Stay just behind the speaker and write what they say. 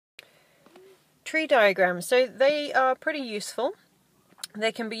tree diagrams. So they are pretty useful.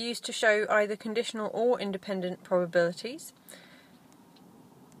 They can be used to show either conditional or independent probabilities.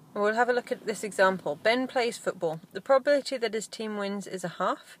 We'll have a look at this example. Ben plays football. The probability that his team wins is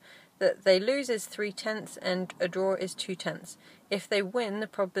 1/2, that they lose is 3/10, and a draw is 2/10. If they win, the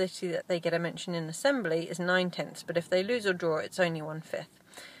probability that they get a mention in assembly is 9/10, but if they lose or draw, it's only 1/5.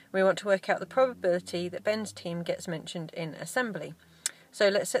 We want to work out the probability that Ben's team gets mentioned in assembly. So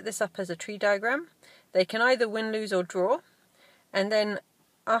let's set this up as a tree diagram. They can either win, lose, or draw, and then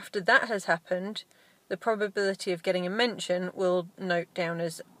after that has happened, the probability of getting a mention will note down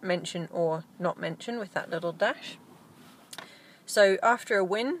as mention or not mention with that little dash. So after a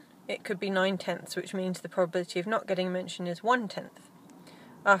win, it could be 9/10, which means the probability of not getting a mention is 1/10.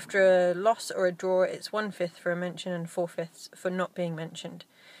 After a loss or a draw, it's 1/5 for a mention and 4/5 for not being mentioned.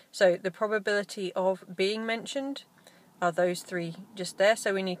 So the probability of being mentioned are those three just there,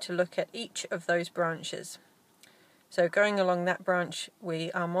 so we need to look at each of those branches. So going along that branch,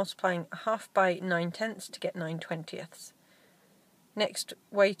 we are multiplying 1/2 by 9/10 to get 9/20. Next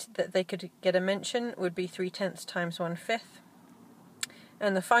way that they could get a mention would be 3/10 times 1/5.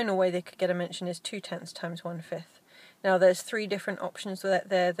 And the final way they could get a mention is 2/10 times 1/5. Now there's 3 different options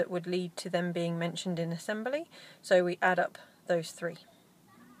there that would lead to them being mentioned in assembly, so we add up those 3.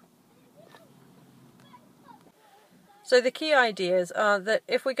 So the key ideas are that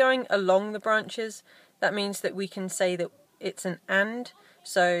if we're going along the branches, that means that we can say that it's an and.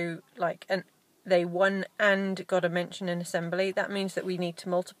 So like they won and got a mention in assembly, that means that we need to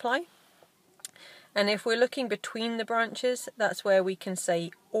multiply. And if we're looking between the branches, that's where we can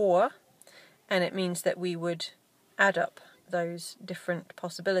say or, and it means that we would add up those different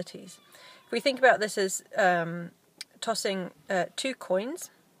possibilities. If we think about this as tossing 2 coins,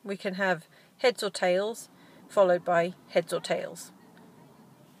 we can have heads or tails, followed by heads or tails.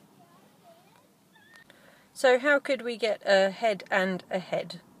 So how could we get a head and a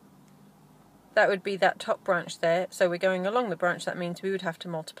head? That would be that top branch there, so we're going along the branch, that means we would have to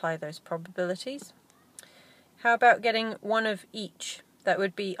multiply those probabilities. How about getting one of each? That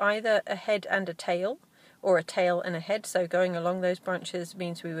would be either a head and a tail, or a tail and a head, so going along those branches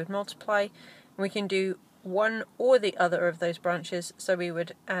means we would multiply. We can do one or the other of those branches, so we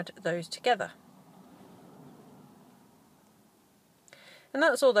would add those together. And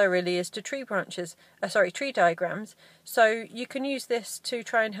that's all there really is to tree diagrams. So you can use this to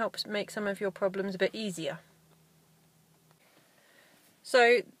try and help make some of your problems a bit easier.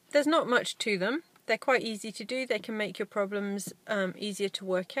 So there's not much to them. They're quite easy to do. They can make your problems easier to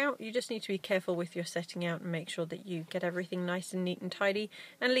work out. You just need to be careful with your setting out and make sure that you get everything nice and neat and tidy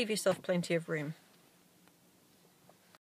and leave yourself plenty of room.